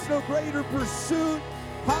no greater pursuit,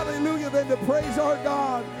 hallelujah, than to praise our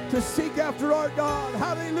God, to seek after our God.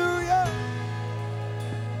 Hallelujah.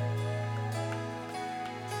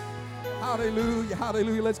 Hallelujah,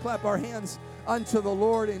 hallelujah. Let's clap our hands unto the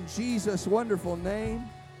Lord in Jesus' wonderful name.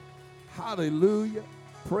 Hallelujah.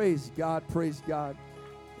 Praise God, praise God.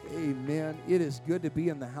 Amen. It is good to be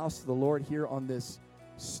in the house of the Lord here on this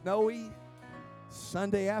snowy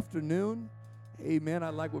Sunday afternoon. Amen. I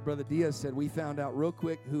like what Brother Diaz said. We found out real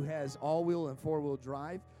quick who has all-wheel and four-wheel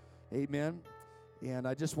drive. Amen. And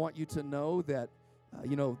I just want you to know that,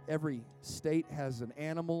 every state has an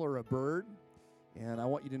animal or a bird. And I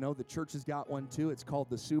want you to know the church has got one too. It's called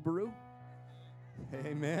the Subaru.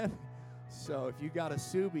 Amen. So if you got a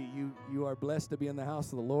Subi, you are blessed to be in the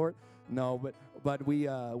house of the Lord. No, but we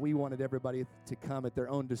wanted everybody to come at their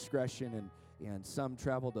own discretion, and some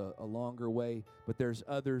traveled a longer way. But there's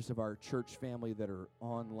others of our church family that are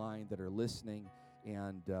online that are listening,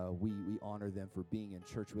 and we honor them for being in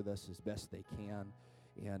church with us as best they can.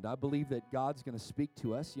 And I believe that God's going to speak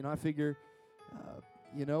to us. I figure.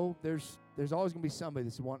 There's always going to be somebody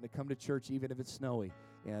that's wanting to come to church, even if it's snowy.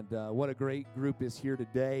 And what a great group is here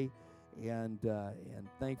today, and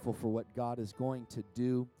thankful for what God is going to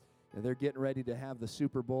do. And they're getting ready to have the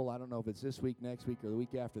Super Bowl. I don't know if it's this week, next week, or the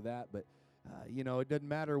week after that, but it doesn't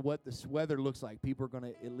matter what this weather looks like. People are going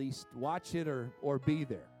to at least watch it or be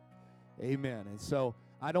there. Amen. And so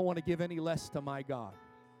I don't want to give any less to my God.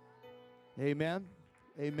 Amen.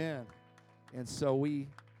 Amen. And so we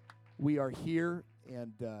are here.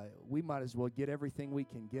 And we might as well get everything we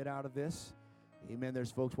can get out of this. Amen.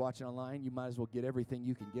 There's folks watching online. You might as well get everything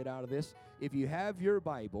you can get out of this. If you have your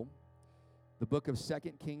Bible, the book of 2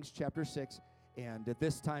 Kings chapter 6, and at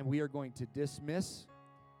this time we are going to dismiss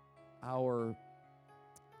our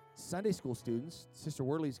Sunday school students. Sister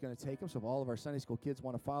Worley is going to take them, so if all of our Sunday school kids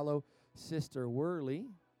want to follow Sister Worley,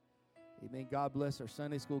 amen. God bless our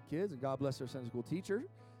Sunday school kids, and God bless our Sunday school teacher.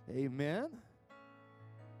 Amen.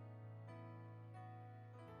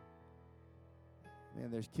 Man,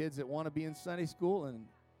 there's kids that want to be in Sunday school, and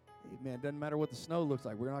amen, it doesn't matter what the snow looks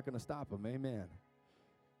like. We're not going to stop them. Amen.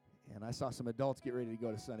 And I saw some adults get ready to go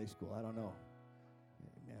to Sunday school. I don't know.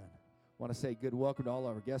 Amen. Want to say good welcome to all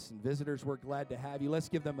our guests and visitors. We're glad to have you. Let's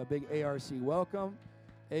give them a big ARC welcome.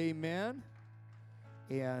 Amen.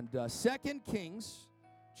 And 2 Kings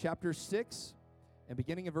chapter 6, and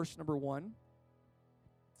beginning in verse number 1.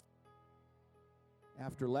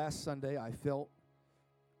 After last Sunday, I felt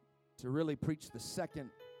to really preach the second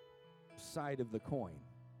side of the coin.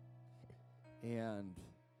 And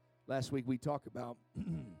last week we talked about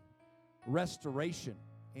restoration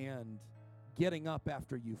and getting up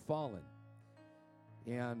after you've fallen.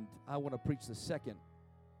 And I want to preach the second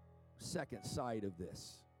side of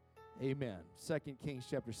this. Amen. 2 Kings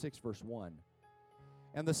chapter 6 verse 1.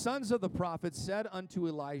 And the sons of the prophets said unto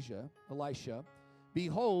Elisha,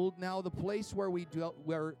 Behold, now the place where we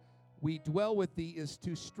dwell with thee is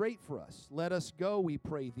too strait for us. Let us go, we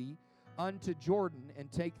pray thee, unto Jordan,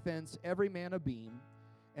 and take thence every man a beam,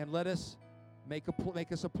 and let us make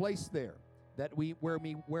us a place there, that where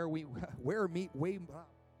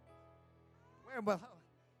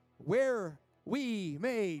we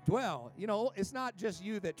may dwell. It's not just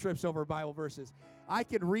you that trips over Bible verses. I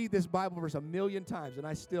could read this Bible verse a million times, and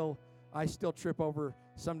I still trip over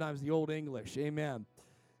sometimes the Old English. Amen.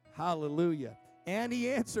 Hallelujah. And he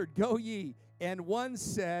answered, Go ye. And one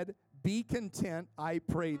said, Be content, I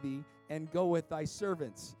pray thee, and go with thy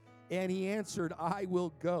servants. And he answered, I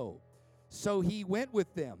will go. So he went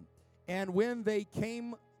with them. And when they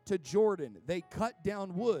came to Jordan, they cut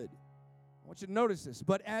down wood. I want you to notice this.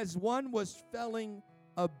 But as one was felling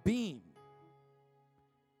a beam,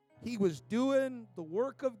 he was doing the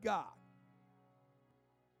work of God.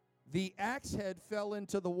 The axe head fell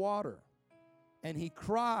into the water. And he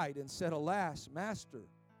cried and said, Alas, master,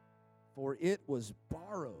 for it was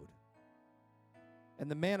borrowed. And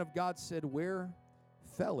the man of God said, Where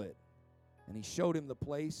fell it? And he showed him the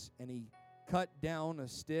place, and he cut down a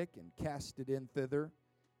stick and cast it in thither,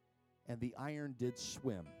 and the iron did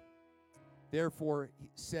swim. Therefore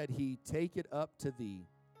said he, Take it up to thee.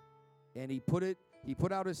 And he put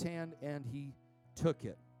out his hand, and he took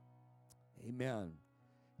it. Amen.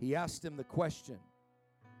 He asked him the question,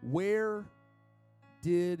 Where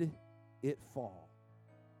did it fall?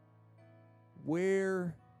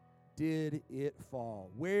 Where did it fall?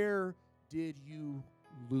 Where did you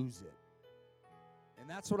lose it? And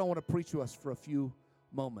that's what I want to preach to us for a few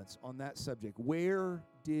moments on that subject. Where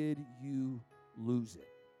did you lose it?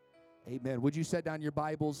 Amen. Would you set down your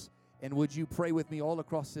Bibles and would you pray with me all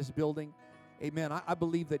across this building? Amen. I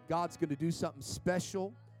believe that God's going to do something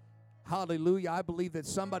special Hallelujah. I believe that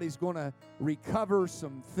somebody's going to recover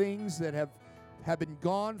some things that have been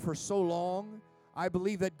gone for so long. I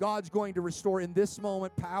believe that God's going to restore in this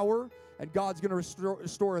moment power, and God's going to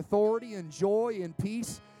restore authority and joy and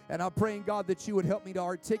peace. And I'm praying, God, that you would help me to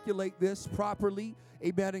articulate this properly.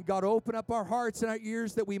 Amen. And God, open up our hearts and our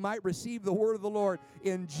ears that we might receive the word of the Lord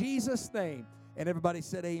in Jesus' name. And everybody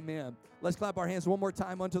said amen. Let's clap our hands one more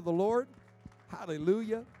time unto the Lord.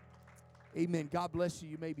 Hallelujah. Amen. God bless you.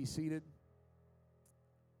 You may be seated.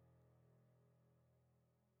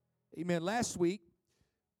 Amen. Last week,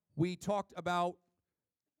 we talked about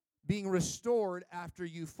being restored after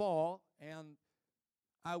you fall, and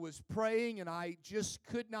I was praying, and I just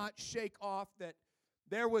could not shake off that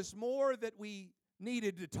there was more that we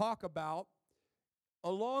needed to talk about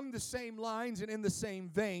along the same lines and in the same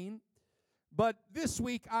vein. But this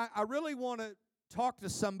week, I really want to talk to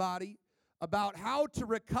somebody about how to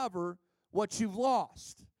recover what you've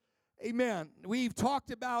lost. Amen. We've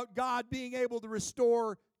talked about God being able to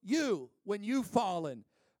restore you when you've fallen.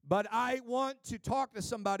 But I want to talk to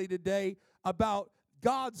somebody today about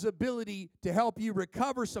God's ability to help you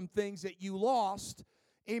recover some things that you lost.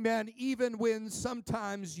 Amen. Even when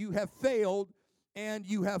sometimes you have failed and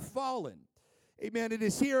you have fallen. Amen. It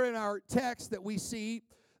is here in our text that we see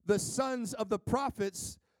the sons of the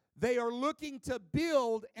prophets. They are looking to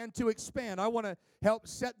build and to expand. I want to help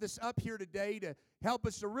set this up here today to help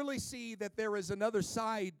us to really see that there is another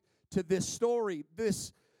side to this story.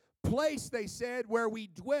 This place, they said, where we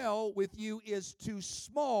dwell with you is too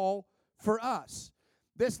small for us.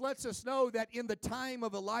 This lets us know that in the time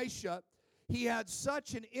of Elisha, he had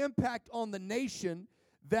such an impact on the nation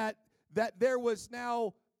that there was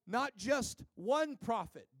now not just one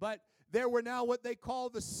prophet, but there were now what they call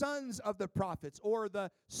the sons of the prophets, or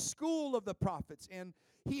the school of the prophets. And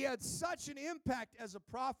he had such an impact as a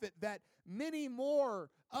prophet that many more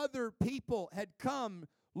other people had come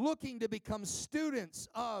looking to become students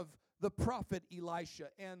of the prophet Elisha.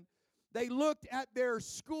 And they looked at their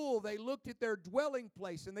school, they looked at their dwelling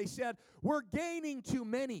place, and they said, we're gaining too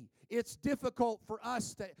many. It's difficult for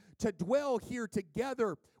us to dwell here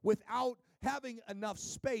together without having enough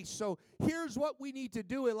space. So here's what we need to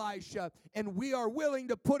do, Elisha, and we are willing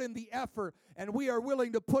to put in the effort, and we are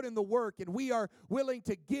willing to put in the work, and we are willing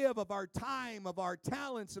to give of our time, of our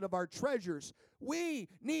talents, and of our treasures. We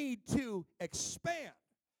need to expand.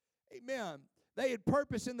 Amen. They had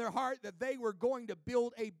purpose in their heart that they were going to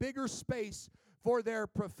build a bigger space for their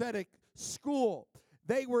prophetic school.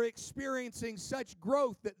 They were experiencing such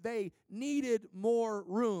growth that they needed more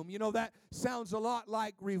room. You know, that sounds a lot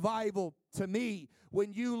like revival to me.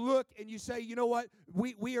 When you look and you say, you know what,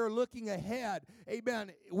 we are looking ahead.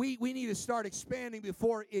 Amen. We need to start expanding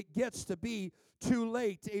before it gets to be too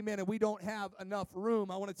late. Amen. And we don't have enough room.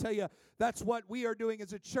 I want to tell you, that's what we are doing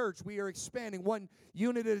as a church. We are expanding one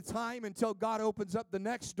unit at a time until God opens up the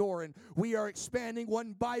next door. And we are expanding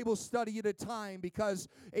one Bible study at a time because,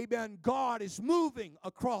 amen, God is moving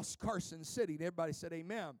across Carson City. And everybody said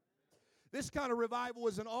amen. This kind of revival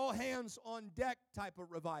was an all-hands-on-deck type of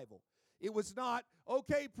revival. It was not,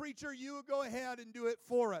 okay, preacher, you go ahead and do it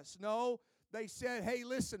for us. No, they said, hey,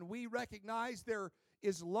 listen, we recognize there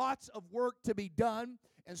is lots of work to be done.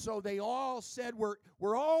 And so they all said,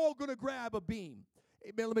 we're all going to grab a beam.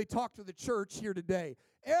 Amen. Let me talk to the church here today.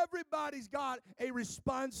 Everybody's got a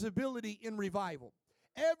responsibility in revival.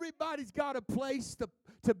 Everybody's got a place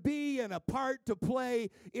to be and a part to play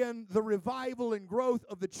in the revival and growth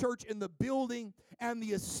of the church, in the building and the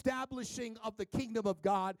establishing of the kingdom of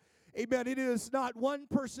God. Amen. It is not one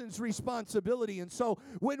person's responsibility. And so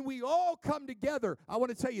when we all come together, I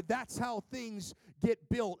want to tell you, that's how things get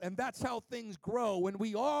built and that's how things grow. When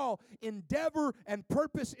we all endeavor and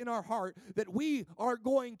purpose in our heart that we are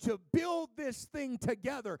going to build this thing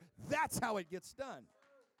together, that's how it gets done.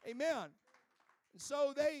 Amen. And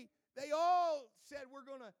so they all said, we're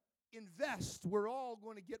going to invest. We're all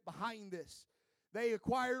going to get behind this. They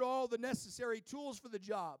acquired all the necessary tools for the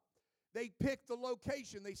job. They picked the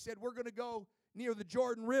location. They said, we're going to go near the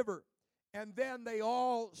Jordan River. And then they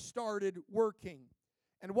all started working.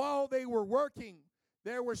 And while they were working,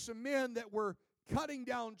 there were some men that were cutting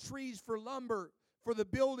down trees for lumber for the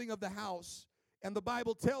building of the house. And the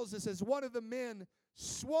Bible tells us as one of the men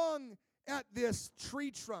swung at this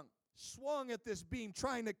tree trunk, swung at this beam,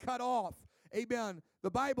 trying to cut off. Amen.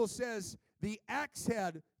 The Bible says the axe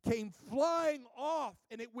head came flying off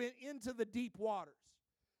and it went into the deep waters.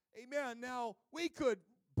 Amen. Now, we could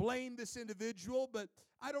blame this individual, but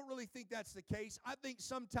I don't really think that's the case. I think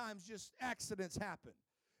sometimes just accidents happen.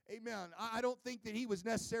 Amen. I don't think that he was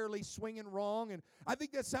necessarily swinging wrong. And I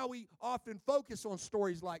think that's how we often focus on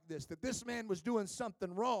stories like this, that this man was doing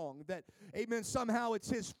something wrong, that, amen, somehow it's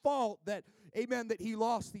his fault that, amen, that he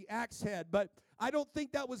lost the axe head. But I don't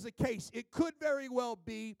think that was the case. It could very well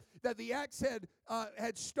be that the axe head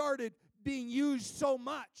had started being used so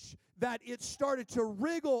much that it started to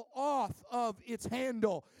wriggle off of its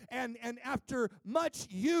handle. And after much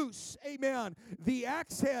use, amen, the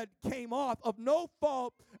axe head came off of no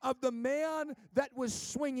fault of the man that was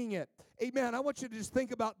swinging it. Amen. I want you to just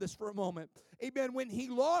think about this for a moment. Amen. When he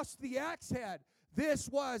lost the axe head, this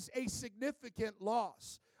was a significant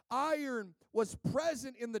loss. Iron was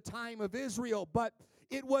present in the time of Israel, but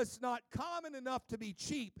it was not common enough to be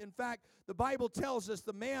cheap. In fact, the Bible tells us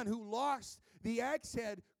the man who lost the axe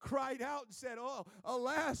head cried out and said, "Oh,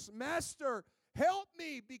 alas, master, help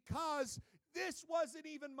me, because this wasn't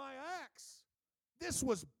even my axe. This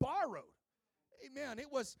was borrowed." Amen.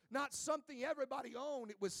 It was not something everybody owned.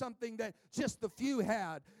 It was something that just the few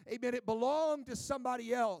had. Amen. It belonged to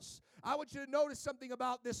somebody else. I want you to notice something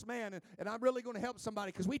about this man, and I'm really going to help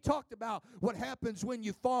somebody, because we talked about what happens when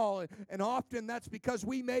you fall, and often that's because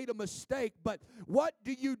we made a mistake. But what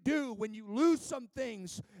do you do when you lose some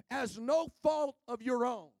things as no fault of your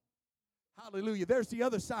own? Hallelujah. There's the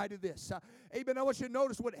other side of this. Amen. I want you to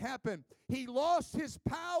notice what happened. He lost his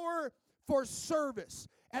power for service.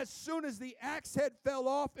 As soon as the axe head fell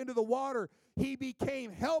off into the water, he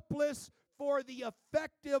became helpless for the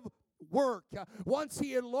effective work. Once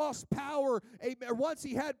he had lost power, amen, once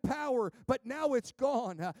he had power, but now it's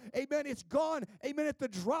gone. Amen. It's gone, amen, at the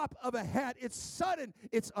drop of a hat. It's sudden.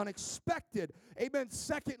 It's unexpected. Amen.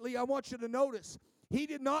 Secondly, I want you to notice, he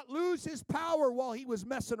did not lose his power while he was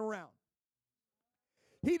messing around.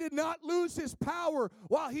 He did not lose his power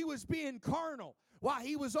while he was being carnal, while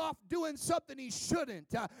he was off doing something he shouldn't.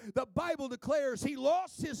 The Bible declares he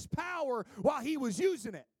lost his power while he was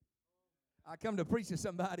using it. I come to preach to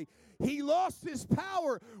somebody. He lost his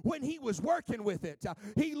power when he was working with it.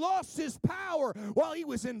 He lost his power while he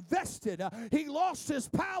was invested. He lost his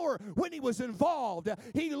power when he was involved.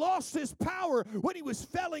 He lost his power when he was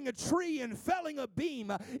felling a tree and felling a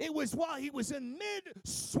beam. It was while he was in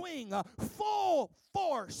mid-swing, full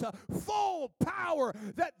force, full power,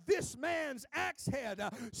 that this man's axe head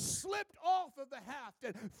slipped off of the haft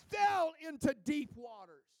and fell into deep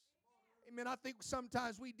waters. Amen. I think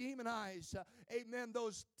sometimes we demonize, amen,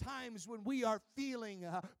 those times when we are feeling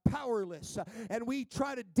powerless. And we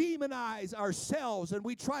try to demonize ourselves, and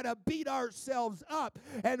we try to beat ourselves up.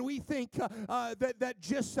 And we think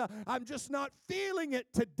I'm just not feeling it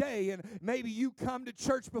today. And maybe you come to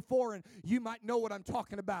church before, and you might know what I'm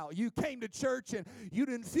talking about. You came to church, and you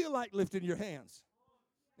didn't feel like lifting your hands.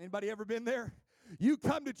 Anybody ever been there? You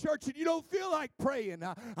come to church and you don't feel like praying.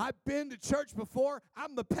 I've been to church before.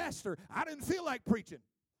 I'm the pastor. I didn't feel like preaching.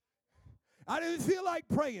 I didn't feel like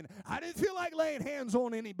praying. I didn't feel like laying hands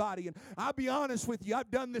on anybody. And I'll be honest with you,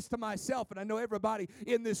 I've done this to myself, and I know everybody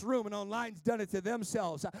in this room and online's done it to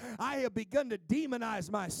themselves. I have begun to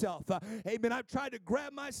demonize myself. Amen. I've tried to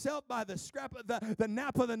grab myself by the scrap of the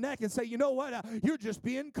nape of the neck and say, you know what? You're just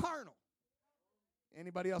being carnal.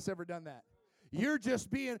 Anybody else ever done that? You're just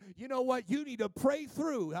being, you know what, you need to pray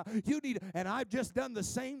through. And I've just done the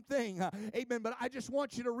same thing. Amen. But I just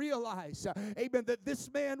want you to realize, amen, that this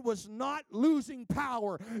man was not losing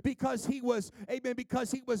power because he was, amen,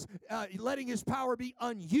 letting his power be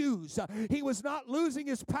unused. He was not losing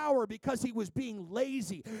his power because he was being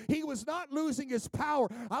lazy. He was not losing his power.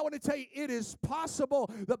 I want to tell you, it is possible.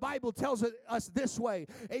 The Bible tells us this way.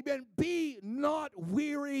 Amen. Be not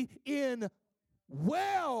weary in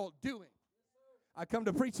well-doing. I come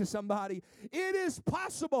to preach to somebody. It is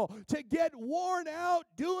possible to get worn out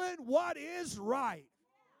doing what is right.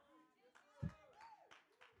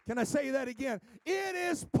 Can I say that again? It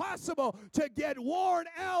is possible to get worn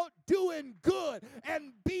out doing good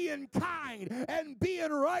and being kind and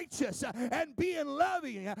being righteous and being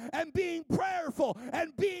loving and being prayerful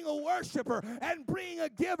and being a worshiper and being a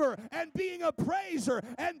giver and being a praiser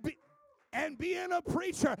and being a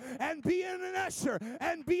preacher and being an usher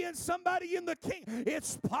and being somebody in the king.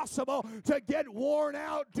 It's possible to get worn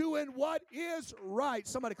out doing what is right.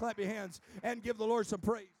 Somebody clap your hands and give the Lord some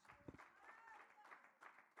praise.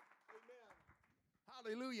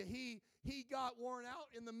 Amen. Hallelujah. He got worn out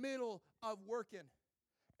in the middle of working.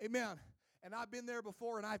 Amen. And I've been there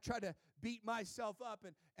before, and I've tried to beat myself up,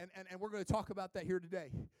 and we're going to talk about that here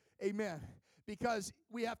today. Amen. Because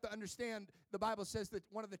we have to understand, the Bible says that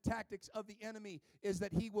one of the tactics of the enemy is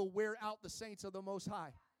that he will wear out the saints of the Most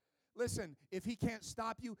High. Listen, if he can't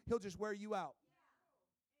stop you, he'll just wear you out.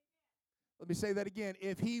 Let me say that again.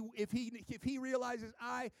 If he realizes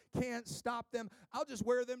I can't stop them, I'll just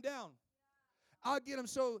wear them down. I'll get them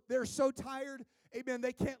so they're so tired, amen,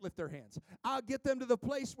 they can't lift their hands. I'll get them to the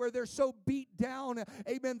place where they're so beat down,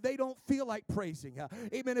 amen, they don't feel like praising.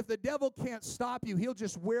 Amen, if the devil can't stop you, he'll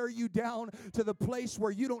just wear you down to the place where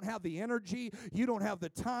you don't have the energy, you don't have the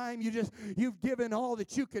time, you've given all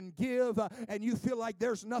that you can give, and you feel like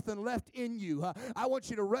there's nothing left in you. I want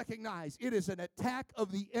you to recognize it is an attack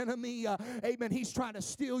of the enemy. Amen, he's trying to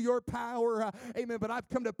steal your power. Amen, but I've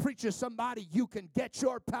come to preach to somebody, you can get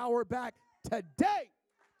your power back today.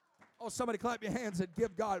 Oh, somebody clap your hands and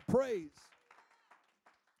give God praise.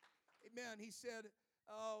 Amen. He said,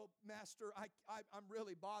 oh, Master, I'm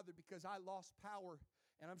really bothered because I lost power.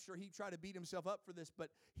 And I'm sure he tried to beat himself up for this, but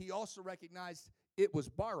he also recognized it was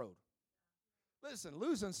borrowed. Listen,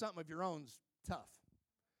 losing something of your own's tough.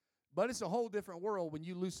 But it's a whole different world when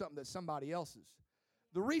you lose something that's somebody else's.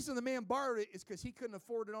 The reason the man borrowed it is because he couldn't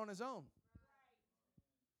afford it on his own.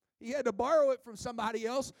 He had to borrow it from somebody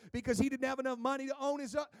else because he didn't have enough money to own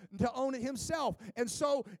it himself. And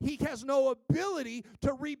so he has no ability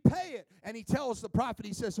to repay it. And he tells the prophet,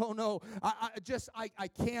 he says, oh no, I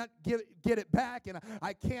can't get it back. And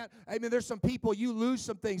I can't, amen, there's some people, you lose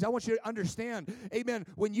some things. I want you to understand, amen,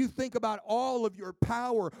 when you think about all of your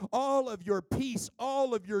power, all of your peace,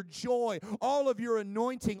 all of your joy, all of your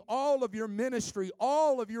anointing, all of your ministry,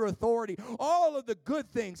 all of your authority, all of the good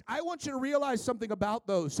things, I want you to realize something about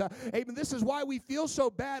those. Amen. This is why we feel so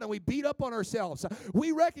bad and we beat up on ourselves.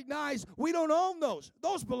 We recognize we don't own those.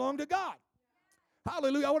 Those belong to God.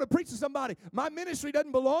 Hallelujah. I want to preach to somebody. My ministry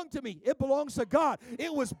doesn't belong to me. It belongs to God.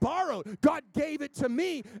 It was borrowed. God gave it to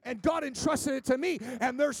me, and God entrusted it to me.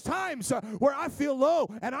 And there's times where I feel low,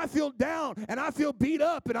 and I feel down, and I feel beat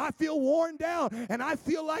up, and I feel worn down, and I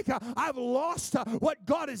feel like I've lost what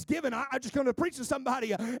God has given. I'm just going to preach to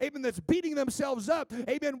somebody, amen, that's beating themselves up,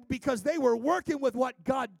 amen, because they were working with what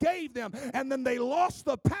God gave them, and then they lost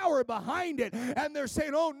the power behind it, and they're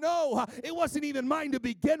saying, oh no, it wasn't even mine to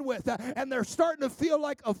begin with, and they're starting to feel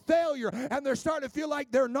like a failure, and they're starting to feel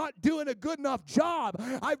like they're not doing a good enough job.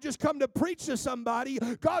 I've just come to preach to somebody.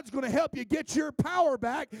 God's going to help you get your power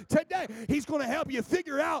back today. He's going to help you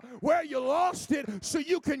figure out where you lost it so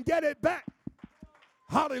you can get it back.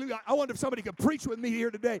 Hallelujah. I wonder if somebody could preach with me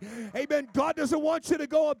here today. Amen. God doesn't want you to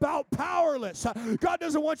go about powerless. God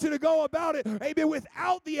doesn't want you to go about it, amen,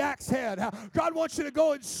 without the axe head. God wants you to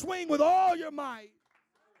go and swing with all your might.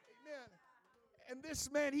 Amen. And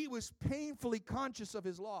this man, he was painfully conscious of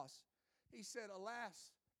his loss. He said,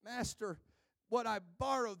 alas, Master, what I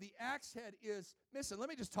borrowed, the axe head is missing. Let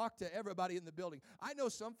me just talk to everybody in the building. I know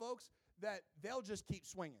some folks that they'll just keep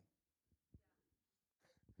swinging.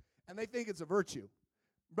 And they think it's a virtue.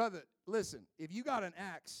 Brother, listen, if you got an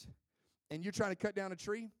axe and you're trying to cut down a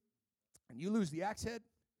tree and you lose the axe head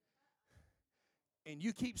and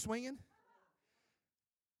you keep swinging,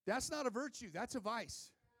 that's not a virtue. That's a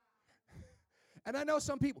vice. And I know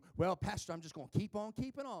some people, well, Pastor, I'm just going to keep on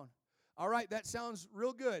keeping on. All right, that sounds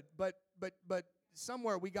real good, but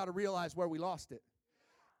somewhere we got to realize where we lost it.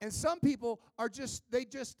 And some people are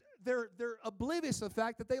they're oblivious to the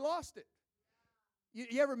fact that they lost it.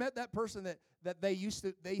 You ever met that person that they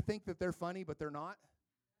think that they're funny, but they're not?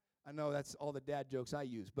 I know that's all the dad jokes I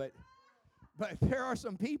use, but there are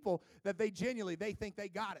some people that they think they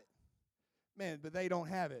got it. Man, but they don't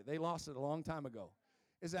have it. They lost it a long time ago.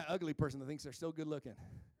 It's that ugly person that thinks they're still good looking.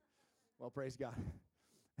 Well, praise God.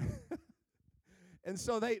 And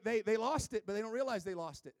so they lost it, but they don't realize they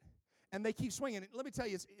lost it. And they keep swinging. Let me tell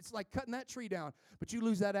you, it's like cutting that tree down, but you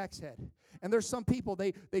lose that axe head. And there's some people,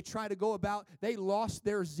 they try to go about, they lost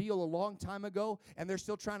their zeal a long time ago, and they're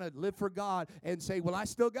still trying to live for God and say, well, I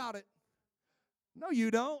still got it. No,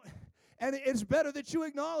 you don't. And it's better that you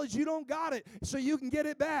acknowledge you don't got it so you can get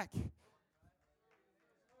it back.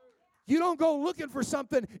 You don't go looking for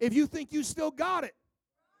something if you think you still got it.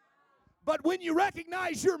 But when you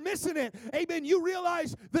recognize you're missing it, amen, you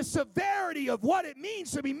realize the severity of what it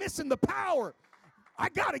means to be missing the power. I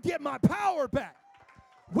got to get my power back.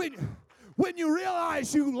 When you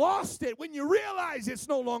realize you lost it, when you realize it's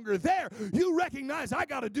no longer there, you recognize I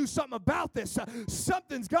got to do something about this.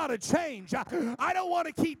 Something's got to change. I don't want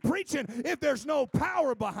to keep preaching if there's no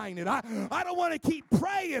power behind it. I don't want to keep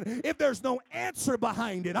praying if there's no answer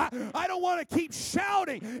behind it. I don't want to keep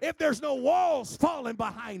shouting if there's no walls falling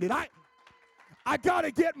behind it. I got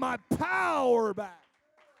to get my power back.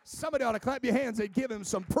 Somebody ought to clap your hands and give him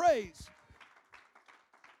some praise.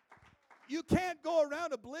 You can't go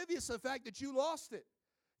around oblivious to the fact that you lost it.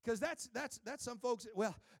 Because that's some folks,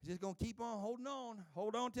 well, just going to keep on holding on.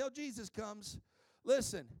 Hold on till Jesus comes.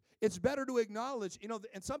 Listen, it's better to acknowledge,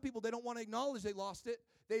 and some people, they don't want to acknowledge they lost it.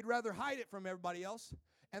 They'd rather hide it from everybody else.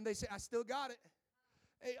 And they say, I still got it.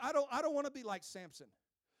 Hey, I don't want to be like Samson,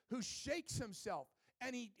 who shakes himself,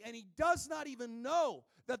 and he does not even know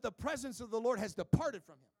that the presence of the Lord has departed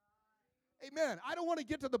from him. Amen. I don't want to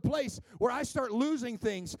get to the place where I start losing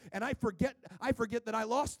things and I forget that I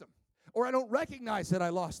lost them. Or I don't recognize that I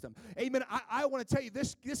lost them. Amen. I want to tell you,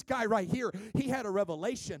 this guy right here, he had a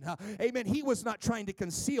revelation. Amen. He was not trying to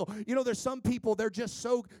conceal. There's some people, they're just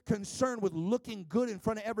so concerned with looking good in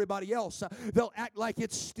front of everybody else. They'll act like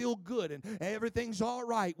it's still good and everything's all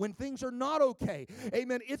right when things are not okay.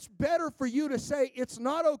 Amen. It's better for you to say it's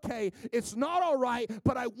not okay, it's not all right,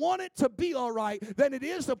 but I want it to be all right, than it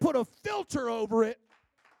is to put a filter over it.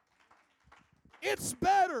 It's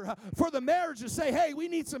better for the marriage to say, hey, we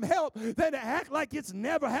need some help, than to act like it's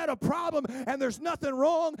never had a problem and there's nothing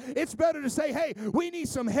wrong. It's better to say, hey, we need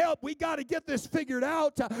some help. We got to get this figured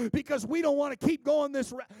out because we don't want to keep going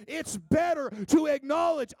this route. It's better to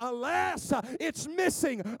acknowledge, alas, it's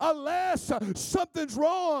missing. Alas, something's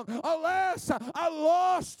wrong. Alas, I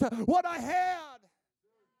lost what I had.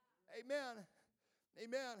 Amen.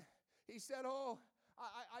 Amen. He said, oh,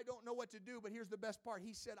 I don't know what to do, but here's the best part.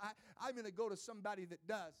 He said, I'm going to go to somebody that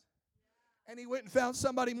does. And he went and found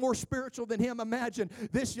somebody more spiritual than him. Imagine,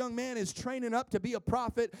 this young man is training up to be a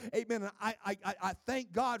prophet. Amen. I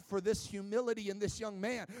thank God for this humility in this young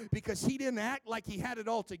man, because he didn't act like he had it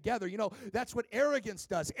all together. That's what arrogance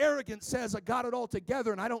does. Arrogance says, I got it all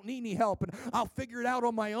together and I don't need any help and I'll figure it out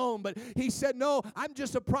on my own. But he said, no, I'm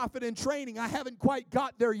just a prophet in training. I haven't quite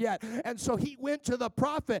got there yet. And so he went to the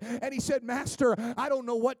prophet and he said, Master, I don't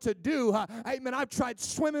know what to do. Amen. I've tried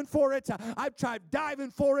swimming for it. I've tried diving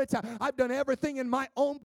for it. I've done everything in my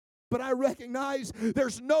own, but I recognize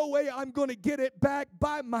there's no way I'm going to get it back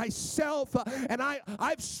by myself. And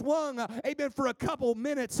I've swung, amen, for a couple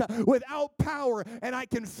minutes without power, and I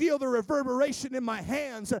can feel the reverberation in my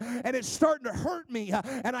hands, and it's starting to hurt me.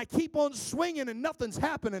 And I keep on swinging, and nothing's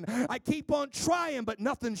happening. I keep on trying, but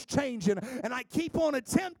nothing's changing. And I keep on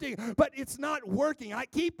attempting, but it's not working. I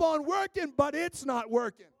keep on working, but it's not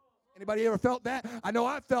working. Anybody ever felt that? I know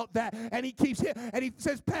I felt that. And he keeps hitting, and he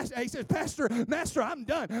says, Pastor, Master, I'm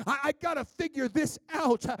done. I got to figure this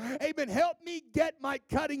out. Amen. Help me get my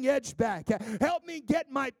cutting edge back. Help me get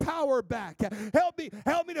my power back. Help me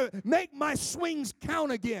to make my swings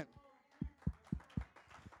count again.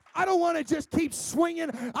 I don't want to just keep swinging.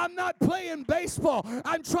 I'm not playing baseball.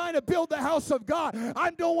 I'm trying to build the house of God. I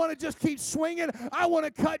don't want to just keep swinging. I want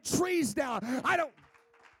to cut trees down.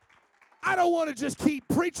 I don't want to just keep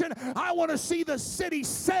preaching. I want to see the city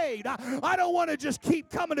saved. I don't want to just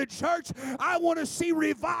keep coming to church. I want to see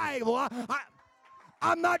revival.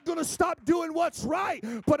 I'm not going to stop doing what's right,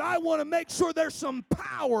 but I want to make sure there's some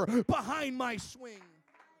power behind my swing.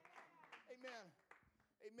 Amen.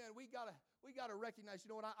 Amen. We got to recognize, you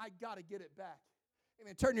know what, I got to get it back.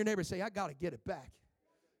 Amen. Turn to your neighbor and say, I got to get it back.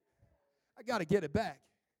 I got to get it back.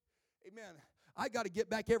 Amen. I got to get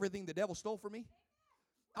back everything the devil stole from me.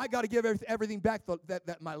 I got to give everything back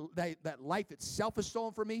that life itself has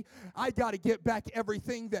stolen from me. I got to get back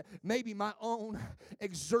everything that maybe my own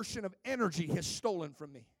exertion of energy has stolen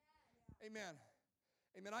from me. Amen.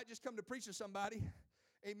 Amen. I just come to preach to somebody.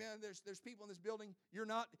 Amen. There's people in this building. You're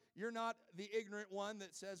not the ignorant one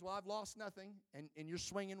that says, well, I've lost nothing, and you're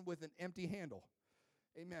swinging with an empty handle.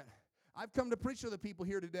 Amen. I've come to preach to the people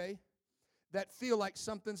here today that feel like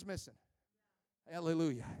something's missing.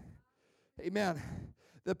 Hallelujah. Amen.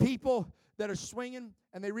 The people that are swinging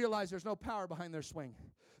and they realize there's no power behind their swing.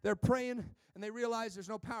 They're praying and they realize there's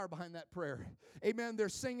no power behind that prayer. Amen. They're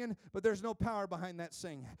singing, but there's no power behind that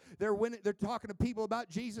sing. They're talking to people about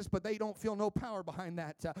Jesus, but they don't feel no power behind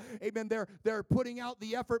that. Amen. They're putting out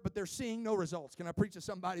the effort, but they're seeing no results. Can I preach to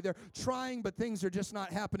somebody? They're trying, but things are just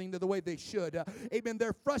not happening the way they should. Amen.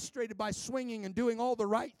 They're frustrated by swinging and doing all the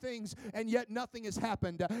right things, and yet nothing has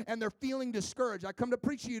happened. And they're feeling discouraged. I come to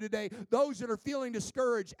preach to you today, those that are feeling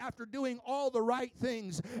discouraged after doing all the right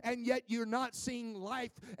things, and yet you're not seeing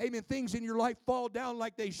life, amen, things in your life fall down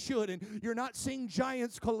like they should, and you're not seeing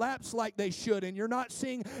giants collapse like they should, and you're not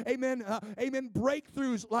seeing, amen,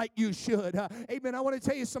 breakthroughs like you should. Amen. I want to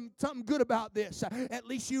tell you something good about this. At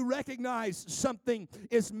least you recognize something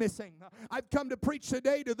is missing. I've come to preach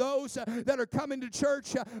today to those that are coming to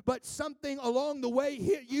church, but something along the way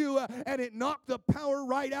hit you, and it knocked the power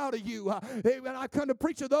right out of you. Amen. I come to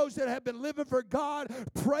preach to those that have been living for God,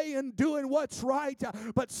 praying, doing doing what's right,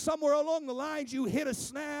 but somewhere along the lines you hit a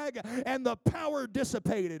snag and the power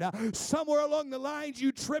dissipated. Somewhere along the lines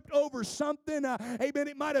you tripped over something. Amen.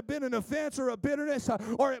 It might have been an offense or a bitterness,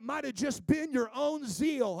 or it might have just been your own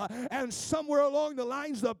zeal. And somewhere along the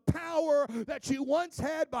lines, the power that you once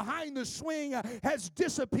had behind the swing has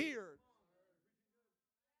disappeared.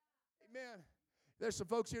 Amen. There's some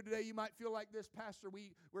folks here today, you might feel like this, Pastor,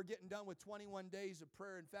 we're getting done with 21 days of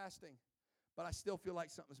prayer and fasting, but I still feel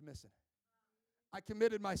like something's missing. I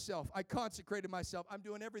committed myself. I consecrated myself. I'm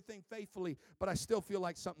doing everything faithfully, but I still feel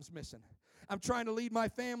like something's missing. I'm trying to lead my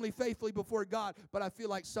family faithfully before God, but I feel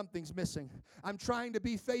like something's missing. I'm trying to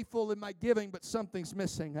be faithful in my giving, but something's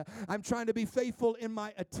missing. I'm trying to be faithful in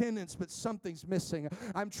my attendance, but something's missing.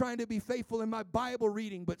 I'm trying to be faithful in my Bible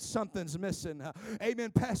reading, but something's missing. Amen,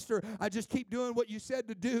 Pastor. I just keep doing what you said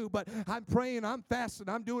to do, but I'm praying, I'm fasting,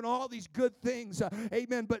 I'm doing all these good things.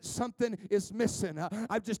 Amen, but something is missing.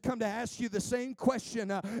 I've just come to ask you the same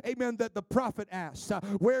question, amen, that the prophet asked.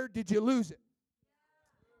 Where did you lose it?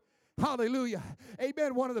 Hallelujah.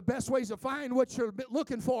 Amen. One of the best ways to find what you're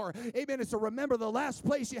looking for, amen, is to remember the last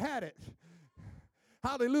place you had it.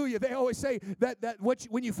 Hallelujah. They always say that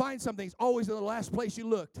when you find something, it's always in the last place you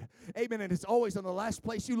looked. Amen. And it's always in the last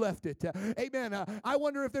place you left it. Amen. I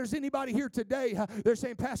wonder if there's anybody here today, they're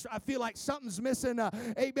saying, Pastor, I feel like something's missing.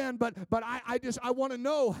 Amen. But I want to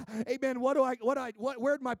know, amen,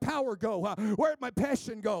 where'd my power go? Where'd my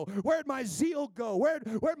passion go? Where'd my zeal go?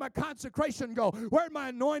 Where'd my consecration go? Where'd my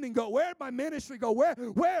anointing go? Where'd my ministry go? Where?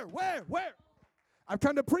 I've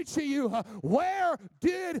come to preach to you. Where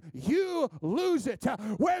did you lose it?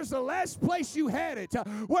 Where's the last place you had it?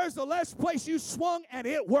 Where's the last place you swung and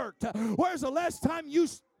it worked? When's the last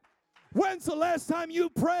time you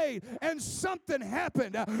prayed and something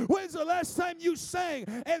happened? When's the last time you sang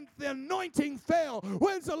and the anointing fell?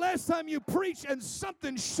 When's the last time you preached and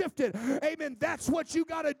something shifted? Amen. That's what you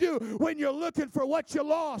got to do when you're looking for what you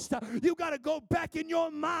lost. You got to go back in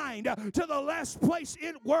your mind to the last place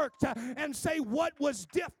it worked and say, what was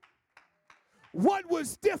different? What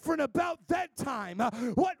was different about that time?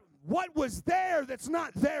 What was there that's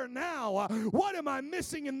not there now? What am I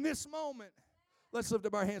missing in this moment? Let's lift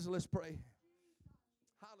up our hands and let's pray.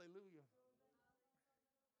 Hallelujah.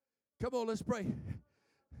 Come on, let's pray.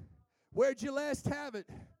 Where'd you last have it?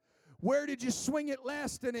 Where did you swing it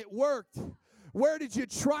last and it worked? Where did you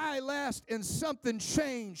try last and something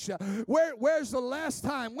changed? Where's the last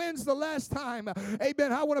time? When's the last time?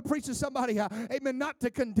 Amen. I want to preach to somebody, amen, not to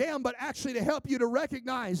condemn, but actually to help you to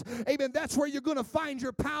recognize, amen, that's where you're going to find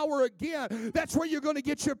your power again. That's where you're going to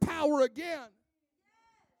get your power again.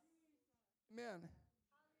 Amen.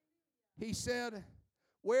 He said,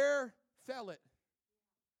 where fell it?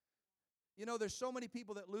 You know, there's so many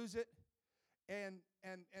people that lose it, and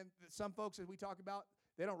some folks, as we talk about,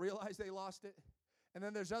 they don't realize they lost it. And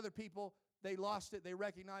then there's other people, they lost it, they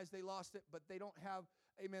recognize they lost it, but they don't have,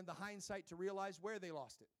 amen, the hindsight to realize where they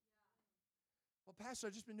lost it. Well, Pastor,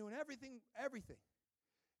 I've just been doing everything,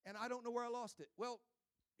 and I don't know where I lost it. Well,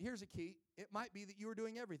 here's a key. It might be that you were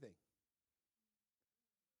doing everything.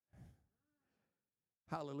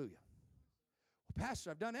 Hallelujah. Well,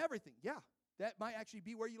 Pastor, I've done everything. Yeah, that might actually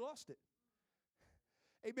be where you lost it.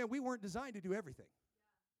 Amen. We weren't designed to do everything.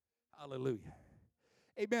 Hallelujah.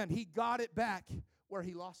 Amen. He got it back where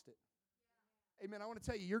he lost it. Amen. I want to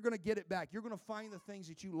tell you, you're going to get it back. You're going to find the things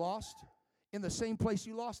that you lost in the same place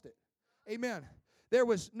you lost it. Amen. There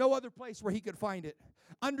was no other place where he could find it.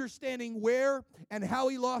 Understanding where and how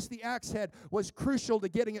he lost the axe head was crucial to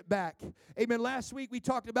getting it back. Amen. Last week we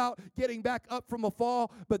talked about getting back up from a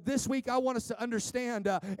fall, but this week I want us to understand,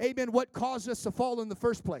 amen, what caused us to fall in the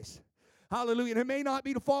first place. Hallelujah. And it may not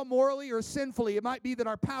be to fall morally or sinfully. It might be that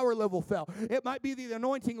our power level fell. It might be the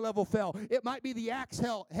anointing level fell. It might be the axe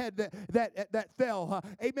head that fell.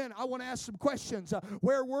 Amen. I want to ask some questions.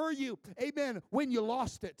 Where were you? Amen. When you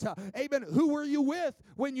lost it. Amen. Who were you with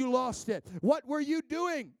when you lost it? What were you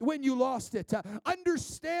doing when you lost it?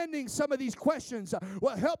 Understanding some of these questions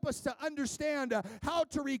will help us to understand how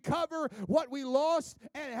to recover what we lost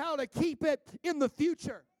and how to keep it in the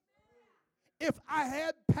future. If I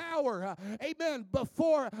had power, amen,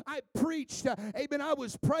 before I preached, amen, I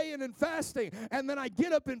was praying and fasting, and then I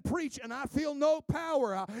get up and preach, and I feel no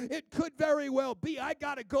power. It could very well be I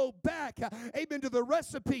got to go back, amen, to the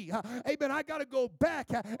recipe. Amen, I got to go back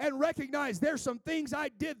and recognize there's some things I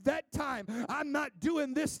did that time I'm not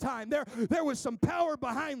doing this time. There was some power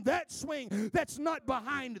behind that swing that's not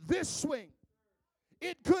behind this swing.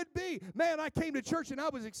 It could be, man, I came to church and I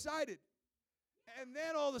was excited. And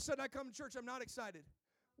then all of a sudden I come to church, I'm not excited.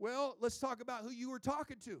 Well, let's talk about who you were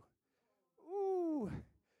talking to. Ooh,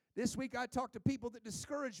 This week I talked to people that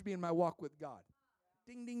discouraged me in my walk with God.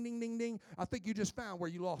 Ding, ding, ding, ding, ding. I think you just found where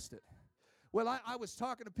you lost it. Well, I was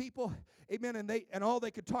talking to people, amen, and all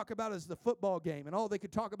they could talk about is the football game, and all they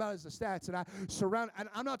could talk about is the stats. And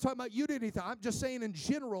I'm not talking about you to anything. I'm just saying in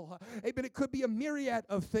general, amen, it could be a myriad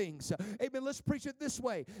of things. Amen, let's preach it this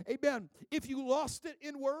way. Amen, if you lost it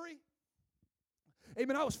in worry,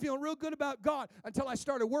 amen, I was feeling real good about God until I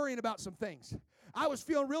started worrying about some things. I was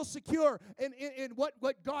feeling real secure in what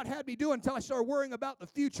God had me do until I started worrying about the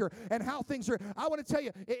future and how things are. I want to tell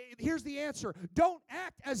you, here's the answer. Don't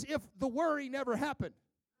act as if the worry never happened.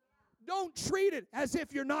 Don't treat it as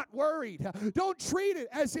if you're not worried. Don't treat it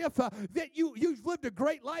as if that you've lived a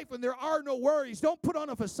great life and there are no worries. Don't put on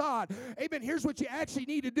a facade. Amen. Here's what you actually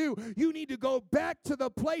need to do. You need to go back to the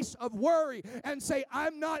place of worry and say,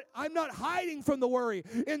 I'm not hiding from the worry.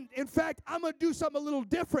 In fact, I'm going to do something a little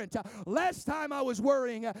different. Last time I was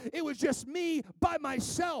worrying, it was just me by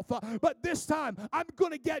myself. But this time, I'm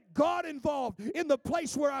going to get God involved in the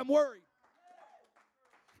place where I'm worried.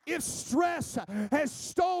 If stress has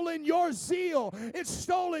stolen your zeal, it's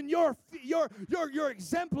stolen your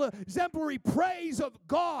exemplary praise of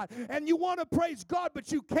God, and you want to praise God,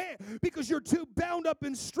 but you can't because you're too bound up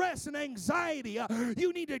in stress and anxiety.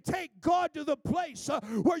 You need to take God to the place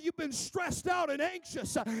where you've been stressed out and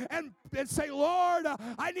anxious and say, Lord,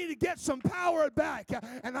 I need to get some power back,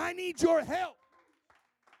 and I need your help.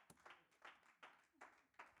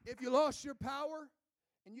 If you lost your power,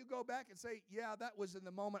 and you go back and say, yeah, that was in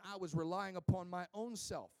the moment I was relying upon my own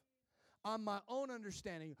self, on my own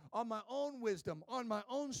understanding, on my own wisdom, on my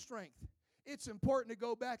own strength. It's important to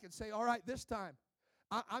go back and say, all right, this time,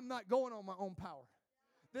 I'm not going on my own power.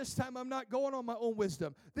 This time I'm not going on my own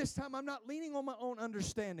wisdom. This time I'm not leaning on my own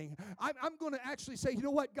understanding. I'm going to actually say, you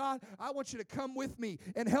know what, God, I want you to come with me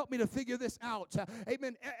and help me to figure this out.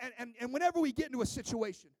 Amen. And whenever we get into a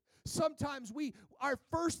situation, sometimes our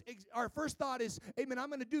first thought is, amen, I'm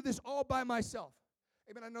going to do this all by myself.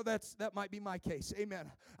 Amen. I know that might be my case.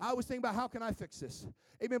 Amen. I was thinking about how can I fix this.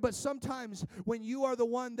 Amen. But sometimes when you are the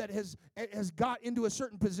one that has got into a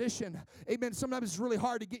certain position, amen, sometimes it's really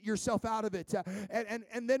hard to get yourself out of it.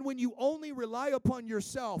 And then when you only rely upon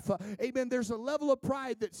yourself, amen, there's a level of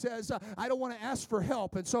pride that says, I don't want to ask for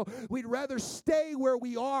help. And so we'd rather stay where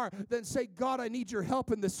we are than say, God, I need your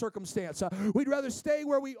help in this circumstance. We'd rather stay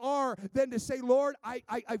where we are than to say, Lord,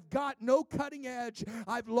 I've got no cutting edge.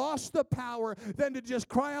 I've lost the power, than to just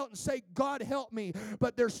cry out and say, God, help me.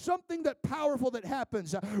 But there's something that powerful that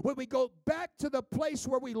happens when we go back to the place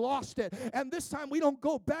where we lost it. And this time we don't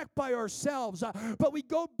go back by ourselves, but we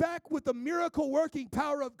go back with the miracle working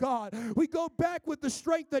power of God. We go back with the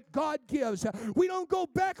strength that God gives. We don't go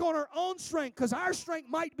back on our own strength because our strength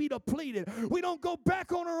might be depleted. We don't go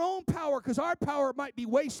back on our own power because our power might be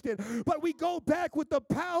wasted. But we go back with the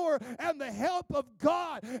power and the help of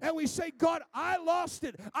God. And we say, God, I lost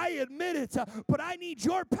it. I admit it. But I need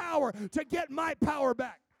your power to get my power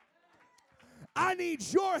back. I need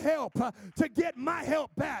your help to get my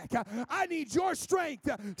help back. I need your strength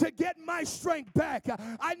to get my strength back.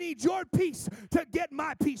 I need your peace to get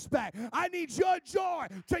my peace back. I need your joy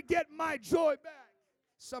to get my joy back.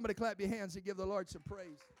 Somebody clap your hands and give the Lord some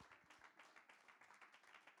praise.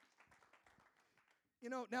 You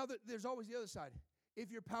know, now that there's always the other side.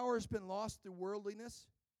 If your power has been lost through worldliness,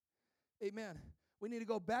 amen, we need to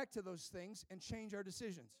go back to those things and change our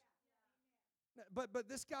decisions. But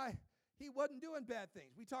this guy, he wasn't doing bad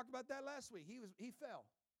things. We talked about that last week. He fell.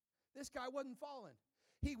 This guy wasn't falling.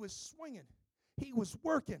 He was swinging. He was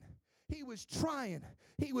working. He was trying.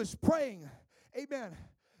 He was praying. Amen.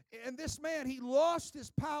 And this man, he lost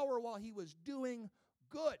his power while he was doing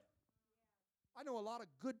good. I know a lot of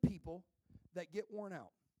good people that get worn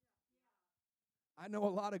out. I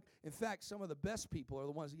know in fact, some of the best people are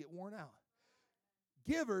the ones that get worn out.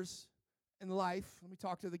 Givers in life, let me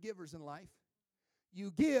talk to the givers in life.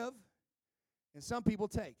 You give, and some people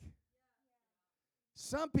take.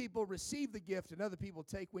 Some people receive the gift, and other people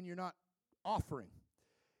take when you're not offering.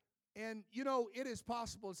 And, you know, it is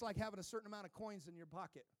possible. It's like having a certain amount of coins in your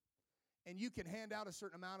pocket, and you can hand out a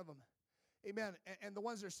certain amount of them. Amen. And the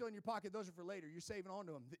ones that are still in your pocket, those are for later. You're saving on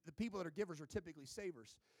to them. The people that are givers are typically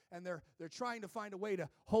savers. And they're trying to find a way to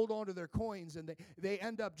hold on to their coins. And they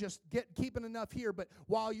end up just keeping enough here. But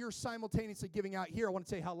while you're simultaneously giving out here, I want to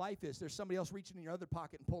tell you how life is. There's somebody else reaching in your other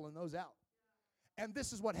pocket and pulling those out. And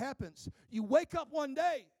this is what happens. You wake up one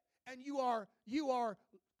day and you are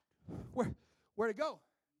where to go?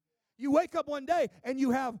 You wake up one day and you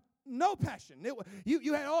have no passion.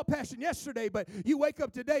 You had all passion yesterday, but you wake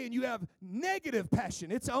up today and you have negative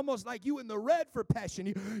passion. It's almost like you in the red for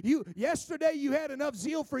passion. Yesterday you had enough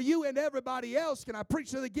zeal for you and everybody else. Can I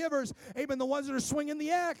preach to the givers? Amen. The ones that are swinging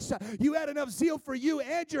the axe. You had enough zeal for you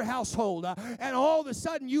and your household. And all of a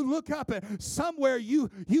sudden you look up and somewhere you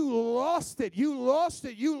lost it. You lost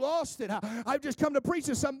it. You lost it. I've just come to preach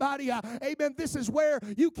to somebody. Amen. This is where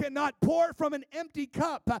you cannot pour from an empty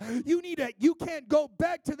cup. You can't go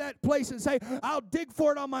back to that place and say, I'll dig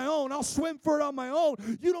for it on my own. I'll swim for it on my own.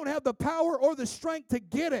 You don't have the power or the strength to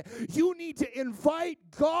get it. You need to invite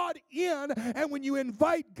God in. And when you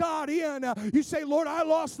invite God in, you say, Lord, I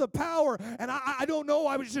lost the power. And I don't know.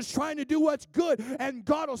 I was just trying to do what's good. And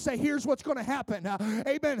God will say, here's what's going to happen.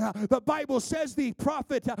 Amen. The Bible says the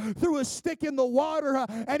prophet threw a stick in the water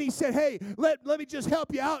and he said, hey, let me just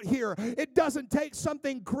help you out here. It doesn't take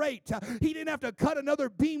something great. He didn't have to cut another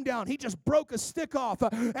beam down. He just broke a stick off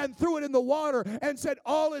and threw it in the water and said,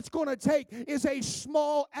 all it's going to take is a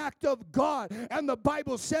small act of God. And the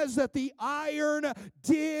Bible says that the iron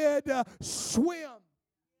did swim.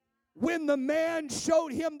 When the man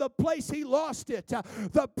showed him the place he lost it,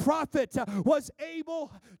 the prophet was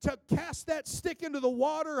able to cast that stick into the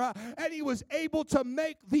water and he was able to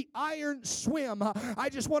make the iron swim. I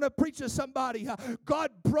just want to preach to somebody.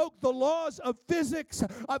 God broke the laws of physics,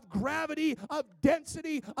 of gravity, of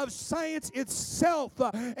density, of science itself.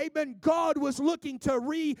 Amen. God was looking to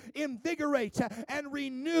reinvigorate and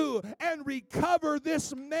renew and recover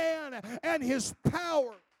this man and his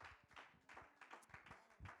power.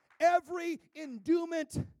 Every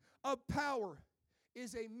endowment of power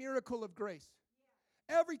is a miracle of grace.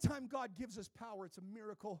 Every time God gives us power, it's a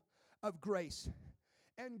miracle of grace.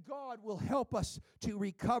 And God will help us to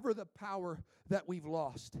recover the power that we've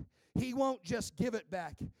lost. He won't just give it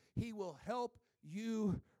back. He will help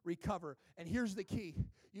you recover. And here's the key.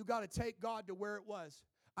 You got to take God to where it was.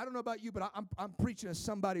 I don't know about you, but I'm preaching to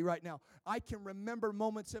somebody right now. I can remember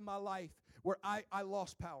moments in my life where I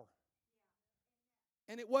lost power.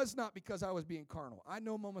 And it was not because I was being carnal. I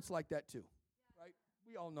know moments like that too, right?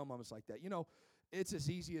 We all know moments like that. You know, it's as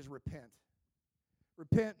easy as repent.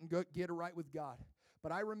 Repent and go get it right with God.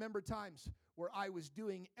 But I remember times where I was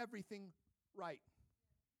doing everything right.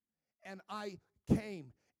 And I came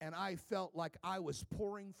and I felt like I was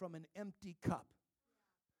pouring from an empty cup.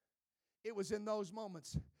 It was in those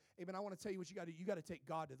moments. Amen. I want to tell you what you got to do. You got to take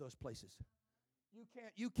God to those places.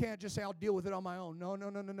 You can't just say, I'll deal with it on my own.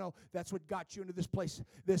 No. That's what got you into this place,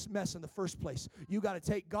 this mess in the first place. You got to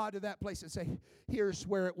take God to that place and say, here's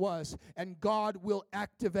where it was. And God will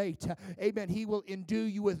activate. Amen. He will endue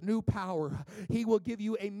you with new power. He will give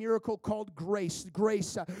you a miracle called grace.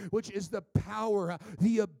 Grace, which is the power,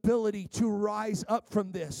 the ability to rise up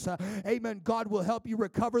from this. Amen. God will help you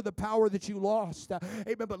recover the power that you lost.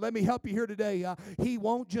 Amen. But let me help you here today. He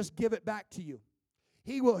won't just give it back to you.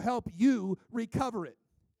 He will help you recover it.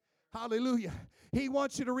 Hallelujah. He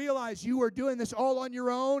wants you to realize you are doing this all on your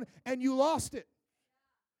own and you lost it.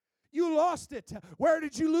 You lost it. Where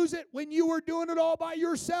did you lose it? When you were doing it all by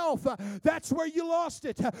yourself. That's where you lost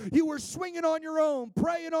it. You were swinging on your own,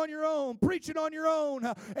 praying on your own, preaching on your own.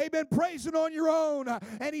 Amen. Praising on your own.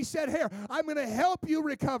 And he said, here, I'm going to help you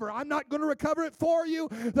recover. I'm not going to recover it for you.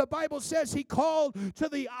 The Bible says he called to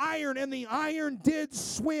the iron and the iron did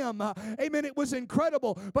swim. Amen. It was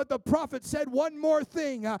incredible. But the prophet said one more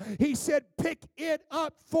thing. He said, pick it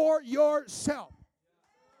up for yourself.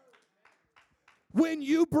 When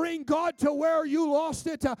you bring God to where you lost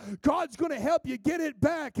it, God's going to help you get it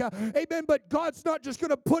back. Amen. But God's not just going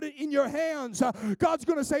to put it in your hands. God's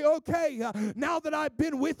going to say, okay, now that I've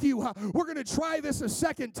been with you, we're going to try this a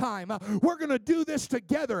second time. We're going to do this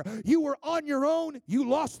together. You were on your own. You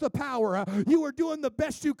lost the power. You were doing the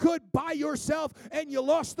best you could by yourself, and you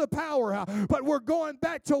lost the power. But we're going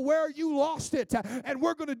back to where you lost it, and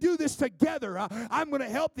we're going to do this together. I'm going to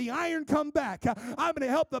help the iron come back. I'm going to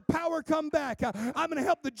help the power come back. I'm going to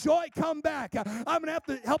help the joy come back. I'm going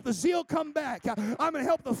to help the zeal come back. I'm going to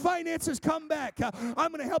help the finances come back.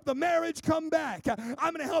 I'm going to help the marriage come back.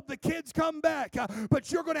 I'm going to help the kids come back.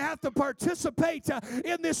 But you're going to have to participate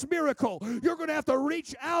in this miracle. You're going to have to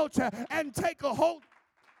reach out and take a hold.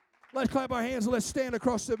 Let's clap our hands and let's stand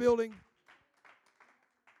across the building.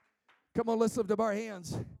 Come on, let's lift up our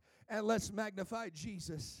hands and let's magnify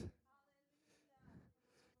Jesus.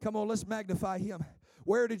 Come on, let's magnify him.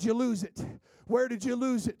 Where did you lose it? Where did you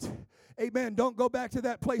lose it? Amen. Don't go back to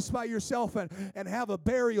that place by yourself and have a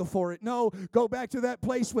burial for it. No, go back to that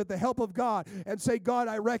place with the help of God and say, God,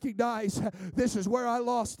 I recognize this is where I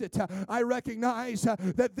lost it. I recognize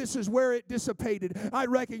that this is where it dissipated. I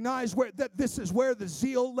recognize that this is where the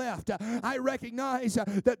zeal left. I recognize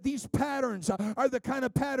that these patterns are the kind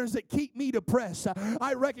of patterns that keep me depressed.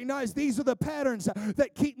 I recognize these are the patterns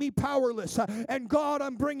that keep me powerless. And God,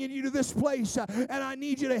 I'm bringing you to this place, and I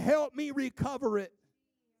need you to help me recover it.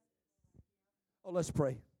 Oh, let's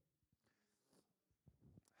pray.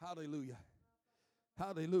 Hallelujah.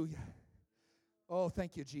 Hallelujah. Oh,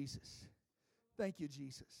 thank you, Jesus. Thank you,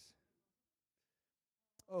 Jesus.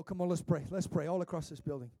 Oh, come on, let's pray. Let's pray all across this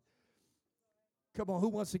building. Come on, who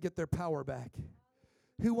wants to get their power back?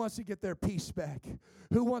 Who wants to get their peace back?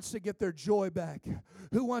 Who wants to get their joy back?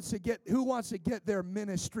 Who wants to get their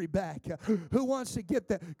ministry back? Who wants to get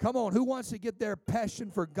who wants to get their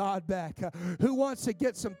passion for God back? Who wants to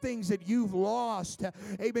get some things that you've lost?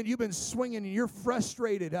 Amen. You've been swinging and you're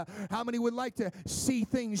frustrated. How many would like to see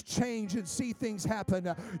things change and see things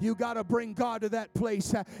happen? You got to bring God to that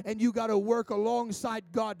place, and you got to work alongside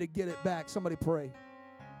God to get it back. Somebody pray.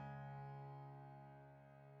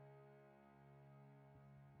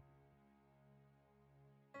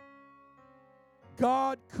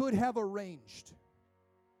 God could have arranged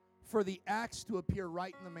for the axe to appear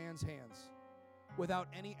right in the man's hands without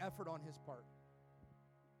any effort on his part.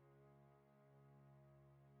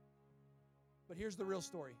 But here's the real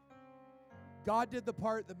story. God did the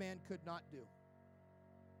part the man could not do.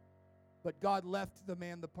 But God left the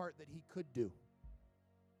man the part that he could do.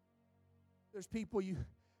 There's people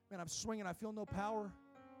I'm swinging, I feel no power.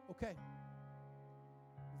 Okay.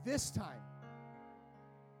 This time,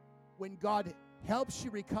 when God helps you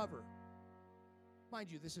recover.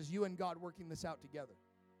 Mind you, this is you and God working this out together.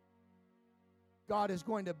 God is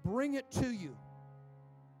going to bring it to you.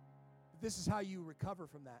 This is how you recover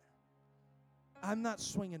from that. I'm not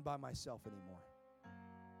swinging by myself anymore.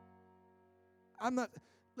 I'm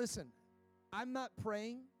not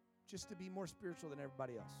praying just to be more spiritual than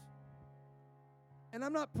everybody else. And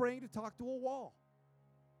I'm not praying to talk to a wall.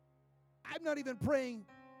 I'm not even praying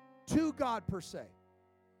to God per se.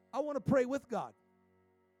 I want to pray with God.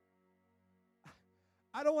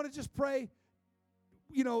 I don't want to just pray,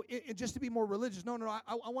 just to be more religious. No.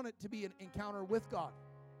 I want it to be an encounter with God.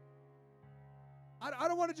 I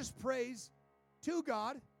don't want to just praise to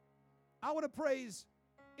God. I want to praise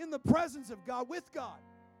in the presence of God with God.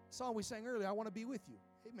 The song we sang earlier, I want to be with you.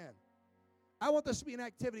 Amen. I want this to be an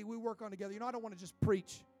activity we work on together. I don't want to just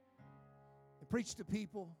preach and preach to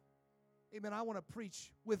people. Amen. I want to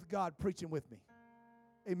preach with God preaching with me.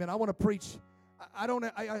 Amen. I want to preach. I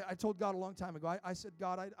told God a long time ago. I said,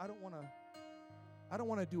 God, I don't want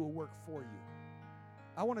to do a work for you.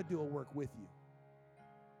 I want to do a work with you.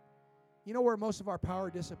 You know where most of our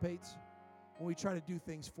power dissipates? When we try to do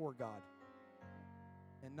things for God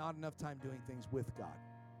and not enough time doing things with God.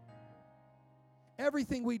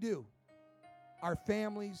 Everything we do, our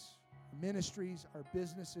families, our ministries, our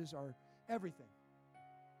businesses, our everything.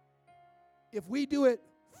 If we do it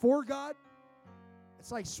for God,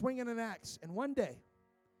 it's like swinging an axe, and one day,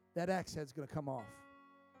 that axe head's going to come off.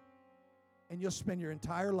 And you'll spend your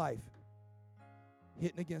entire life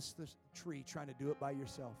hitting against the tree trying to do it by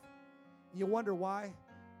yourself. And you'll wonder why.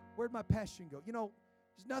 Where'd my passion go?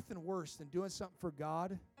 There's nothing worse than doing something for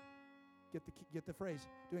God. Get the phrase.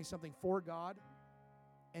 Doing something for God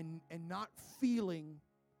and not feeling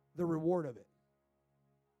the reward of it.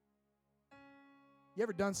 You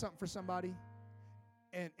ever done something for somebody?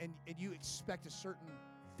 And you expect a certain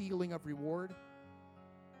feeling of reward,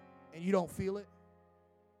 and you don't feel it,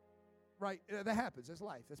 right? That happens. That's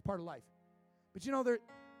life. That's part of life. But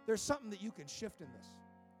there's something that you can shift in this.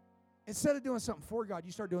 Instead of doing something for God,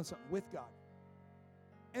 you start doing something with God.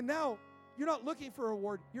 And now, you're not looking for a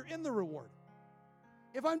reward. You're in the reward.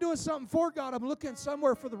 If I'm doing something for God, I'm looking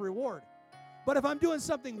somewhere for the reward. But if I'm doing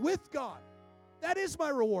something with God, that is my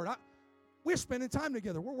reward. We're spending time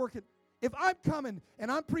together. We're working. If I'm coming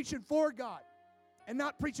and I'm preaching for God and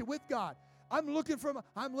not preaching with God, I'm looking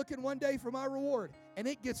one day for my reward. And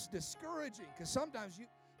it gets discouraging because sometimes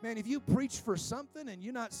if you preach for something and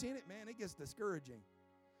you're not seeing it, man, it gets discouraging.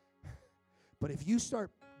 But if you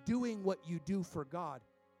start doing what you do for God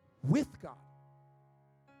with God,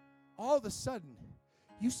 all of a sudden,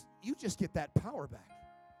 you just get that power back.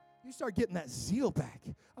 You start getting that zeal back.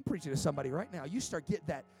 I'm preaching to somebody right now. You start getting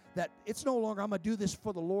that it's no longer I'm going to do this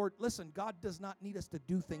for the Lord. Listen, God does not need us to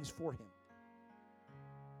do things for Him.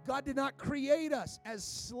 God did not create us as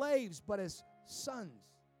slaves, but as sons.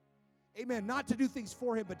 Amen. Not to do things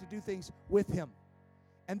for Him, but to do things with Him.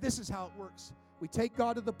 And this is how it works. We take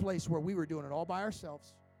God to the place where we were doing it all by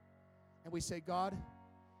ourselves. And we say, God,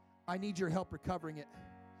 I need your help recovering it.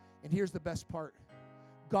 And here's the best part.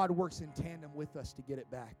 God works in tandem with us to get it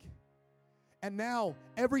back. And now,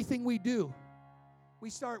 everything we do, we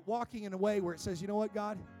start walking in a way where it says, you know what,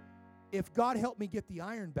 God? If God helped me get the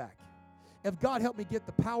iron back, if God helped me get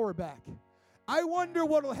the power back, I wonder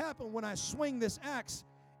what will happen when I swing this axe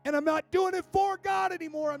and I'm not doing it for God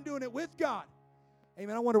anymore. I'm doing it with God.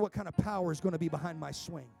 Amen. I wonder what kind of power is going to be behind my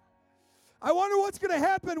swing. I wonder what's going to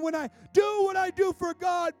happen when I do what I do for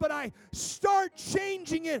God, but I start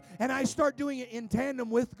changing it and I start doing it in tandem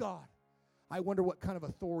with God. I wonder what kind of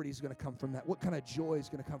authority is going to come from that. What kind of joy is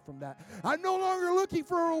going to come from that. I'm no longer looking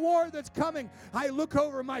for a reward that's coming. I look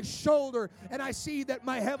over my shoulder and I see that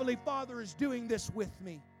my Heavenly Father is doing this with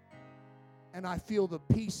me. And I feel the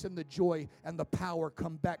peace and the joy and the power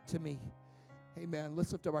come back to me. Amen.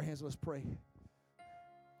 Let's lift up our hands and let's pray.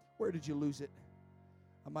 Where did you lose it?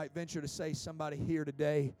 I might venture to say somebody here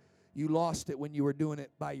today, you lost it when you were doing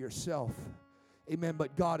it by yourself. Amen.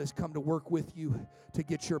 But God has come to work with you to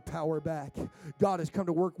get your power back. God has come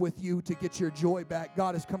to work with you to get your joy back.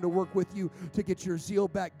 God has come to work with you to get your zeal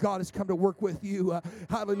back. God has come to work with you.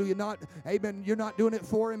 Hallelujah. Amen. You're not doing it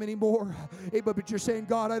for Him anymore. Amen. But you're saying,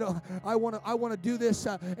 God, I want to do this.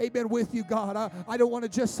 Amen. With you, God. I don't want to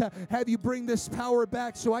just have you bring this power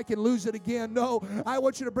back so I can lose it again. No, I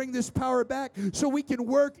want you to bring this power back so we can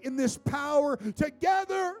work in this power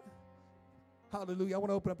together. Hallelujah. I want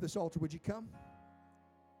to open up this altar. Would you come?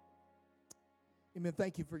 Amen.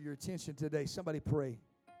 Thank you for your attention today. Somebody pray.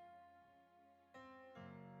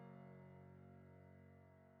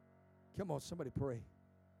 Come on, somebody pray.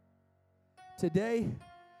 Today,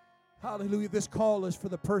 hallelujah, this call is for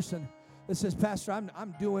the person that says, Pastor,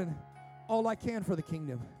 I'm doing all I can for the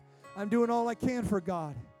kingdom. I'm doing all I can for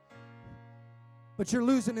God. But you're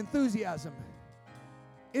losing enthusiasm.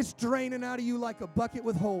 It's draining out of you like a bucket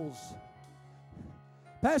with holes.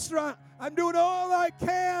 Pastor, I'm doing all I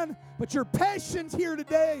can, but your passion's here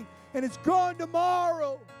today, and it's gone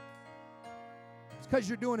tomorrow. It's because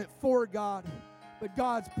you're doing it for God. But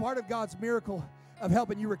part of God's miracle of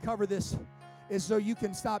helping you recover this is so you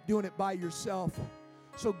can stop doing it by yourself.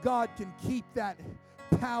 So God can keep that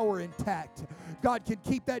power intact. God can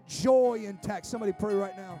keep that joy intact. Somebody pray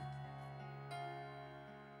right now.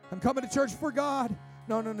 I'm coming to church for God.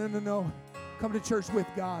 No. Come to church with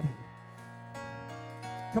God.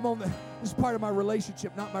 Come on, this is part of my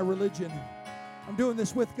relationship, not my religion. I'm doing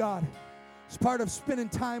this with God. It's part of spending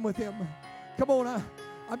time with Him. Come on,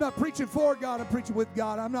 I'm not preaching for God, I'm preaching with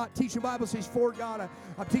God. I'm not teaching Bible studies for God,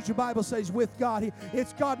 I'm teaching Bible studies with God.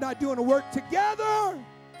 It's God and I doing a work together.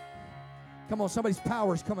 Come on, somebody's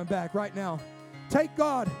power is coming back right now. Take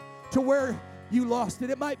God to where you lost it.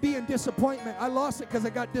 It might be in disappointment. I lost it because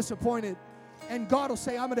I got disappointed. And God will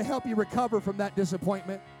say, I'm going to help you recover from that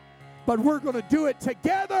disappointment. But we're going to do it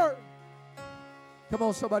together. Come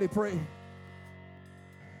on, somebody pray.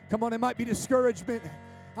 Come on, it might be discouragement.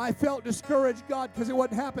 I felt discouraged, God, because it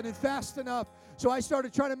wasn't happening fast enough. So I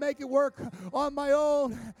started trying to make it work on my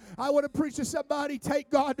own. I want to preach to somebody, take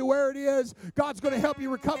God to where it is. God's going to help you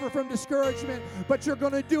recover from discouragement, but you're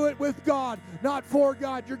going to do it with God, not for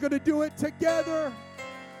God. You're going to do it together.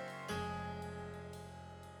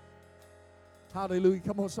 Hallelujah.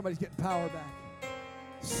 Come on, somebody's getting power back.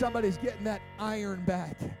 Somebody's getting that iron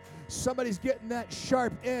back. Somebody's getting that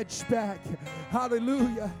sharp edge back.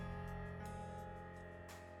 Hallelujah.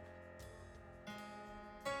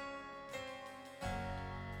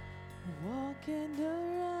 Walking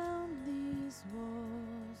around these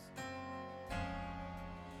walls,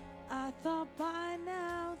 I thought by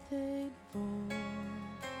now they'd fall,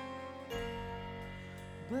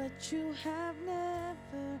 but you have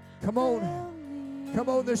never. Come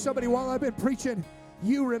on, there's somebody while I've been preaching.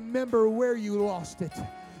 You remember where you lost it.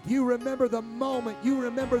 You remember the moment. You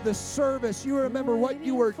remember the service. You remember what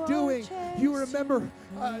you were doing. You remember,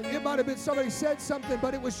 it might have been somebody said something,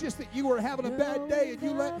 but it was just that you were having a bad day and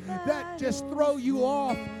you let that just throw you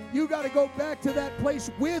off. You got to go back to that place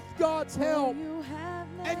with God's help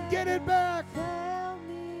and get it back.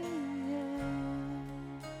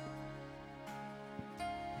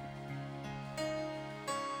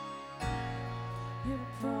 Your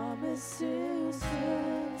promises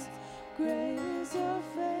stand. Great is your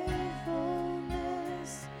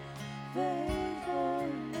faithfulness,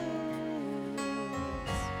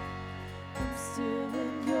 I'm still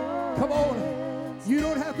in your Come on. You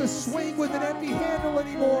don't have to swing with an empty handle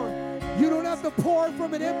anymore. You don't have to pour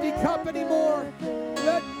from an empty cup anymore.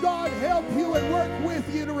 Let God help you and work with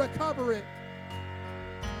you to recover it.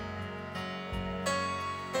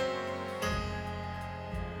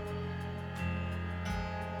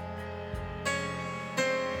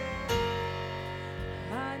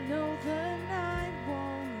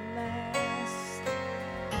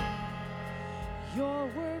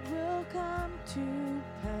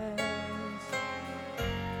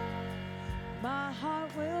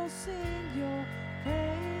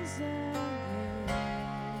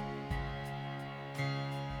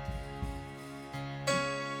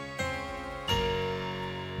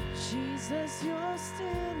 Jesus, you're still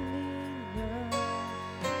enough.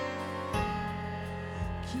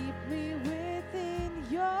 Keep me within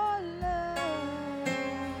your love,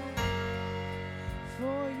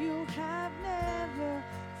 for you have never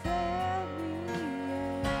failed me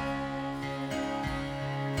yet.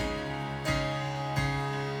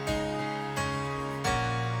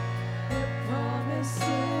 Your promise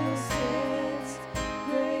still stands.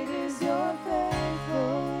 Great is your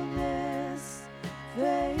faithfulness,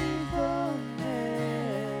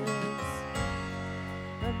 faithfulness.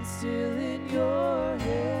 I'm still in your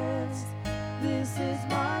hands. This is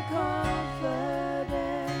my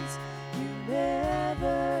confidence. You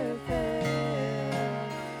never fail.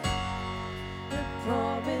 The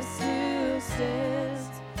promise still stands.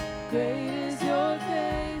 Great is your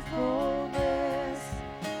faithfulness,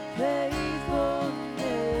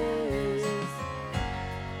 faithfulness.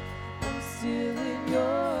 I'm still in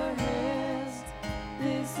your hands.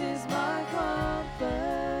 This is my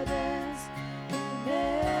confidence. You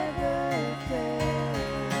never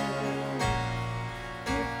fail.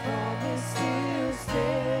 Your promise still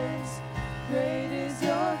stands. Great is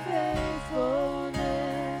your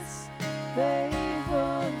faithfulness,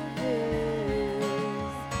 faithfulness.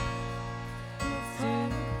 It's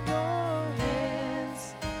in your hands.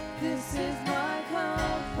 This is my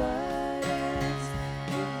confidence.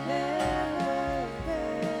 You never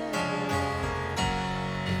fail.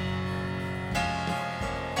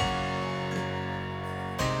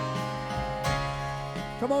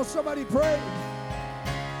 Come on, somebody pray.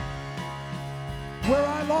 Where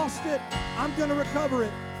I lost it, I'm going to recover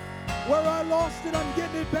it. Where I lost it, I'm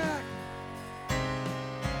getting it back.